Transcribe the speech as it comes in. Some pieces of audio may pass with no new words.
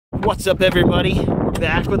What's up, everybody? We're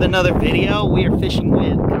back with another video. We are fishing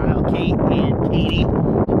with Kyle, Kate, and Katie. A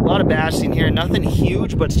lot of bass in here, nothing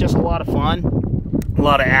huge, but it's just a lot of fun, a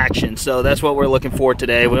lot of action. So that's what we're looking for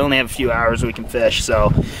today. We only have a few hours we can fish,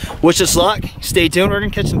 so wish us luck. Stay tuned, we're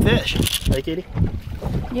gonna catch some fish. Right, Katie?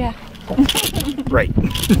 Yeah. Right.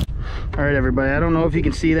 All right, everybody, I don't know if you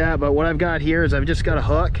can see that, but what I've got here is I've just got a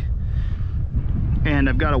hook and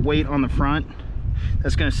I've got a weight on the front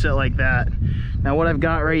that's gonna sit like that. Now what I've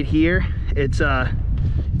got right here, it's a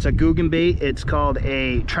Googan bait. It's called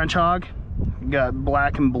a Trench Hawg. Got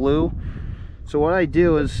black and blue. So what I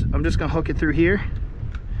do is I'm just gonna hook it through here,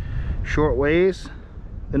 short ways,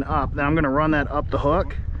 then up. Then I'm gonna run that up the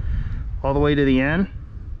hook all the way to the end.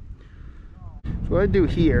 So what I do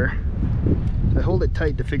here, I hold it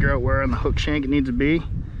tight to figure out where on the hook shank it needs to be.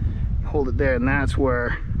 Hold it there, and that's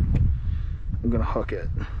where I'm gonna hook it.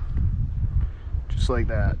 Just like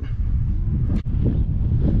that.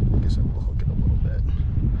 I guess I will hook it a little bit.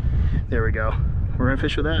 There we go. We're gonna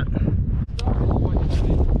fish with that.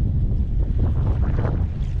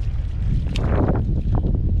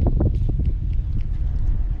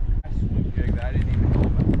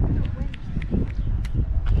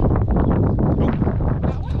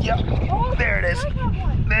 Yep. Oh, there it is.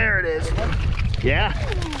 There it is. Yeah.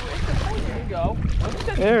 There you go.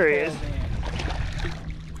 There he is.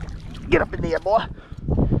 Get up in there, boy.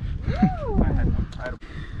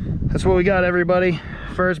 That's what we got, everybody.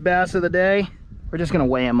 First bass of the day. We're just gonna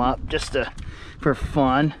weigh him up just for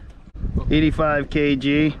fun. 85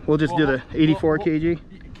 kg. We'll just do the 84 kg.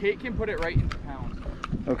 Kate can put it right into pounds.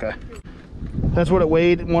 Okay. That's what it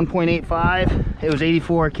weighed, 1.85. It was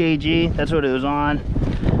 84 kg. That's what it was on.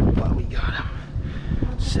 But we got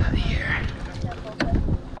him set here.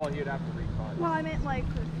 Oh, you'd have to recall it. Well, I meant like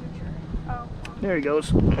for the future. Oh. There he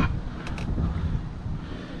goes.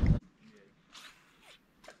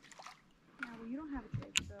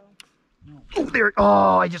 Oh, there!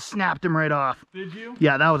 Oh, I just snapped him right off. Did you?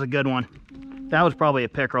 Yeah, that was a good one. That was probably a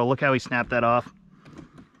pickerel. Look how he snapped that off.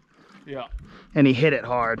 Yeah. And he hit it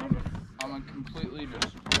hard. I'm completely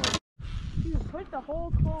just. You put the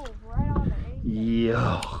whole clove right on the egg.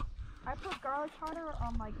 Yeah. I put garlic powder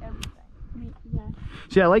on like everything. Yeah.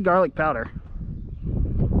 See, I like garlic powder.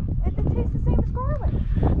 It tastes the same as garlic.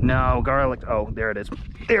 No, garlic. Oh, there it is.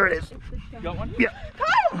 There it is. Got one? Yeah.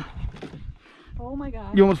 Kyle! Oh my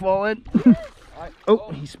god. You almost fall in?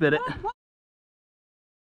 Oh, he spit it.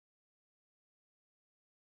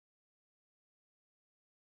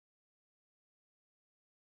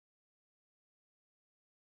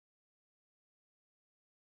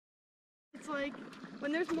 It's like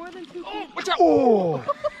when there's more than two. Oh, watch out! Oh!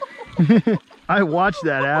 I watched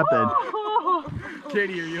that happen.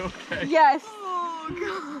 Katie, are you okay? Yes.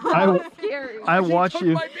 I watched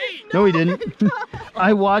you. No, he didn't.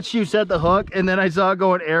 I watched you set the hook, and then I saw it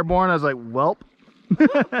going airborne. I was like, "Welp."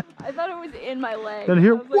 I thought it was in my leg. And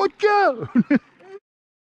here, watch out!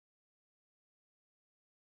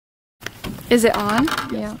 Is it on?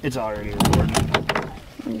 Yeah. It's already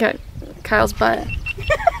recording. Got Kyle's butt.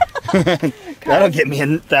 That'll get me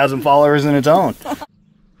 1,000 followers in its own.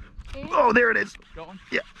 Oh, there it is. Going?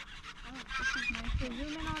 Yeah.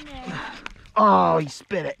 Oh, he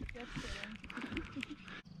spit it.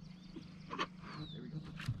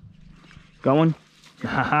 Going?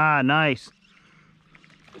 Haha, nice.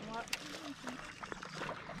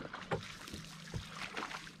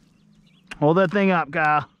 Hold that thing up,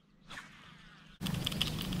 Kyle.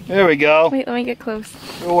 There we go. Wait, let me get close.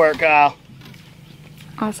 Good work, Kyle.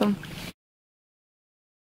 Awesome.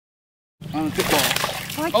 On the football.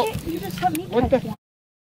 Why can't you just let me What catch the? one?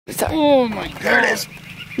 Sorry. Oh my god. There it is.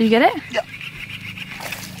 Did you get it? Yep.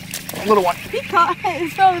 Little one. He caught it.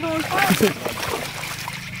 It's probably the one caught.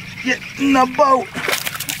 Get in the boat.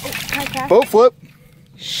 Oh, Boat flip.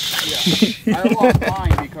 Yeah. I lost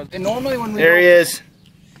mine because normally when we There he is.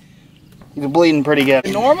 He's bleeding pretty good.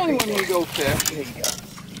 Normally when we go fish. There you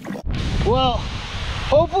go. Well,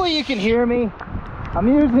 hopefully you can hear me. I'm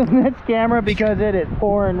using this camera because it is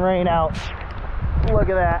pouring rain out. Look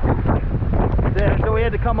at that. There, so we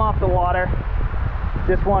had to come off the water.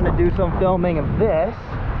 Just wanted to do some filming of this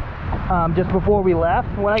just before we left.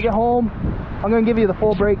 When I get home, I'm going to give you the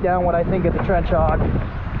full breakdown what I think of the Trench Hawg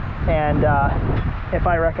and if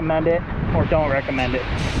I recommend it or don't recommend it.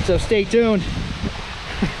 So stay tuned.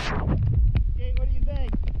 Kate, what do you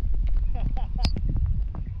think?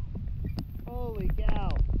 Holy cow.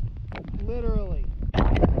 Literally.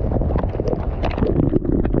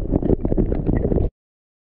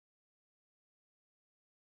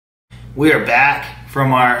 We are back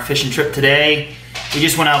from our fishing trip today. We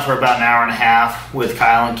just went out for about an hour and a half with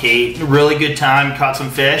Kyle and Kate. Really good time, caught some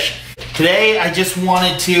fish. Today, I just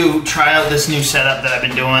wanted to try out this new setup that I've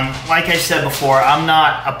been doing. Like I said before, I'm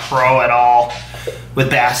not a pro at all with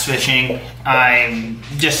bass fishing. I'm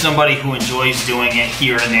just somebody who enjoys doing it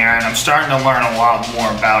here and there, and I'm starting to learn a lot more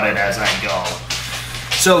about it as I go.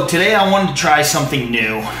 So today I wanted to try something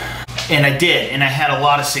new, and I did, and I had a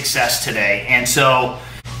lot of success today. And so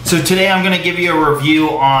today I'm gonna give you a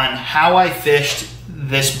review on how I fished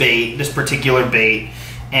this bait, this particular bait,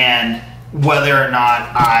 and whether or not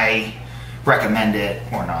I recommend it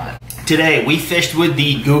or not. Today we fished with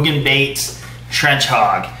the Googan Baits Trench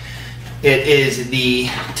Hawg. It is the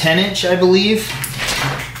 10-inch, I believe,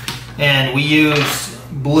 and we used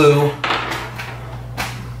blue,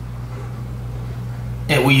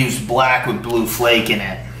 and we used black with blue flake in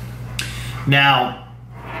it. Now,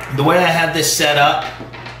 the way I have this set up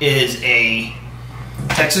is a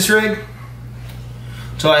Texas rig.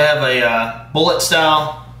 So I have a bullet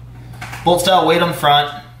style weight on the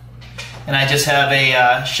front, and I just have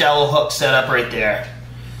a shallow hook set up right there.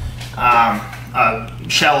 A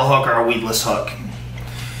shallow hook or a weedless hook.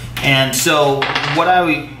 And so what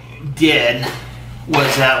I did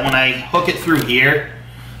was that when I hook it through here,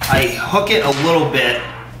 I hook it a little bit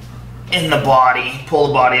in the body, pull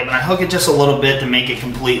the body up, and I hook it just a little bit to make it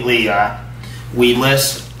completely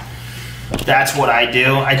weedless. That's what I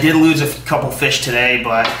do. I did lose a couple fish today,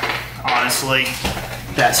 but honestly,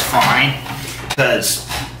 that's fine because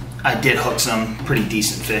I did hook some pretty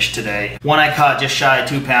decent fish today. One I caught just shy of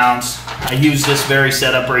 2 pounds. I used this very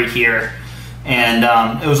setup right here, and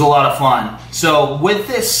it was a lot of fun. So with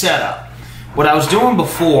this setup, what I was doing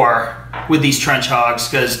before with these trench hogs,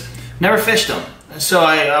 because never fished them, so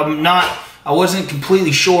I wasn't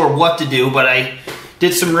completely sure what to do, but I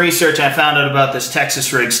did some research and I found out about this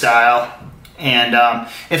Texas rig style. And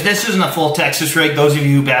if this isn't a full Texas rig, those of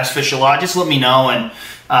you who bass fish a lot, just let me know and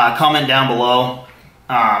comment down below.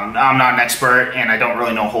 I'm not an expert and I don't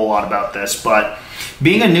really know a whole lot about this, but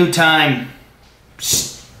being a new time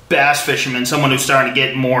bass fisherman, someone who's starting to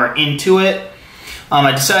get more into it,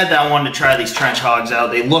 I decided that I wanted to try these trench hogs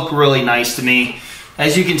out. They look really nice to me.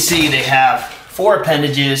 As you can see, they have 4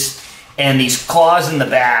 appendages and these claws in the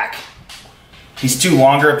back. These 2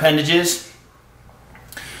 longer appendages.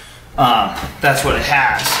 That's what it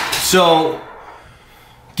has. So,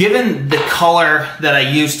 given the color that I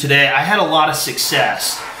used today, I had a lot of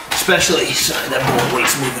success. Especially, sorry, that bullet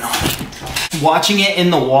weight's moving on. Watching it in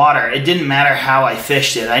the water, it didn't matter how I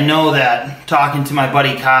fished it. I know that, talking to my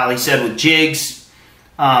buddy Kyle, he said with jigs,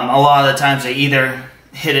 a lot of the times they either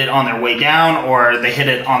hit it on their way down or they hit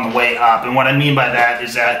it on the way up. And what I mean by that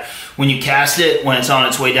is that when you cast it, when it's on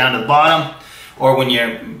its way down to the bottom, or when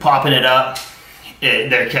you're popping it up,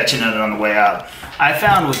 they're catching it on the way up. I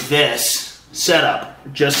found with this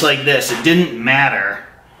setup, just like this, it didn't matter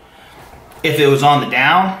if it was on the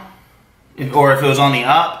down or if it was on the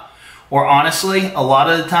up, or honestly, a lot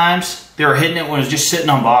of the times they were hitting it when it was just sitting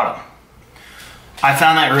on bottom. I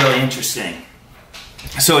found that really interesting.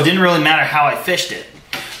 So it didn't really matter how I fished it.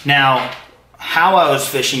 Now, how I was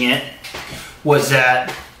fishing it was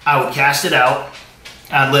that I would cast it out,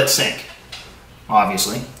 I'd let it sink,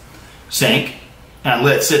 obviously, sink, and I'd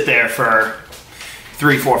let it sit there for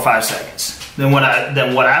 3, 4, 5 seconds. Then what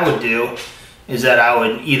I would do is that I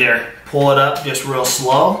would either pull it up just real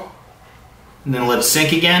slow, and then let it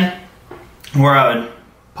sink again, or I would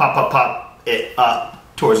pop it up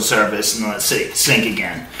towards the surface and let it sink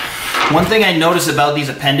again. One thing I noticed about these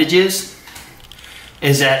appendages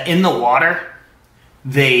is that in the water,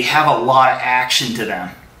 they have a lot of action to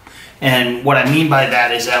them. And what I mean by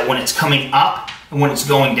that is that when it's coming up and when it's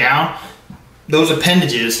going down, those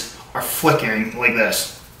appendages are flickering like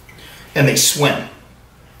this. And they swim.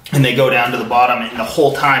 And they go down to the bottom, and the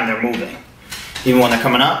whole time they're moving. Even when they're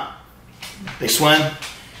coming up, they swim.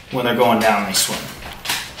 When they're going down, they swim.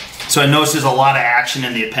 So I noticed there's a lot of action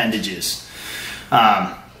in the appendages.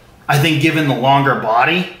 I think given the longer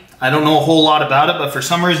body, I don't know a whole lot about it, but for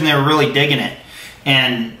some reason they were really digging it.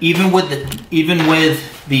 And even with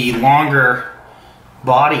the longer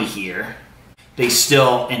body here, they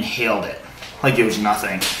still inhaled it like it was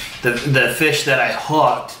nothing. The fish that I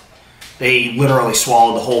hooked, they literally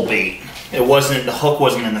swallowed the whole bait. The hook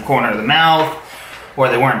wasn't in the corner of the mouth, or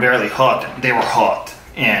they weren't barely hooked. They were hooked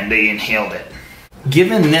and they inhaled it.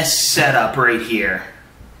 Given this setup right here,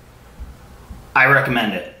 I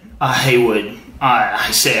recommend it. I'm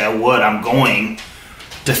going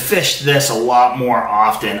to fish this a lot more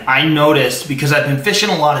often. I noticed, because I've been fishing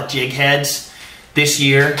a lot of jig heads this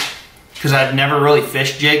year, because I've never really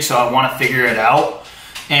fished jigs, so I want to figure it out.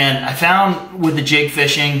 And I found with the jig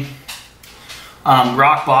fishing,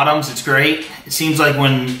 rock bottoms, it's great. It seems like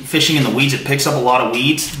when fishing in the weeds, it picks up a lot of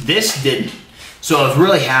weeds. This didn't. So I was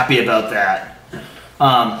really happy about that.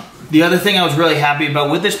 The other thing I was really happy about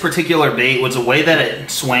with this particular bait was the way that it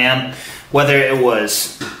swam, whether it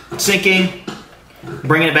was sinking,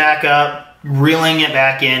 bringing it back up, reeling it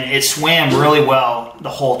back in. It swam really well the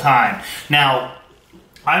whole time. Now,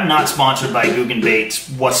 I'm not sponsored by Googan Baits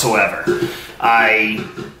whatsoever. I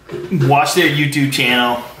watch their YouTube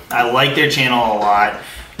channel. I like their channel a lot,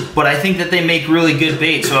 but I think that they make really good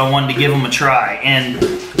baits, so I wanted to give them a try, and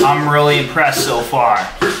I'm really impressed so far.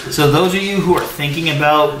 So those of you who are thinking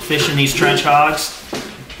about fishing these trench hogs,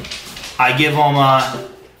 I give them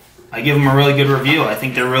a really good review. I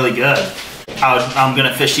think they're really good. I'm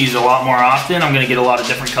gonna fish these a lot more often. I'm gonna get a lot of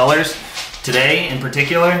different colors. Today, in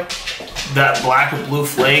particular, that black with blue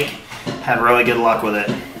flake, had really good luck with it.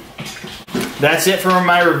 That's it for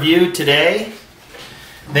my review today.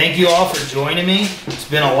 Thank you all for joining me. It's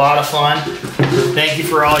been a lot of fun. Thank you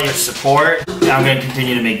for all your support. I'm going to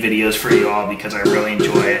continue to make videos for you all because I really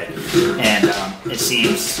enjoy it. And it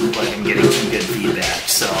seems like I'm getting some good feedback.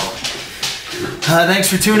 So thanks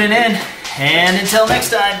for tuning in. And until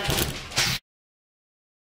next time.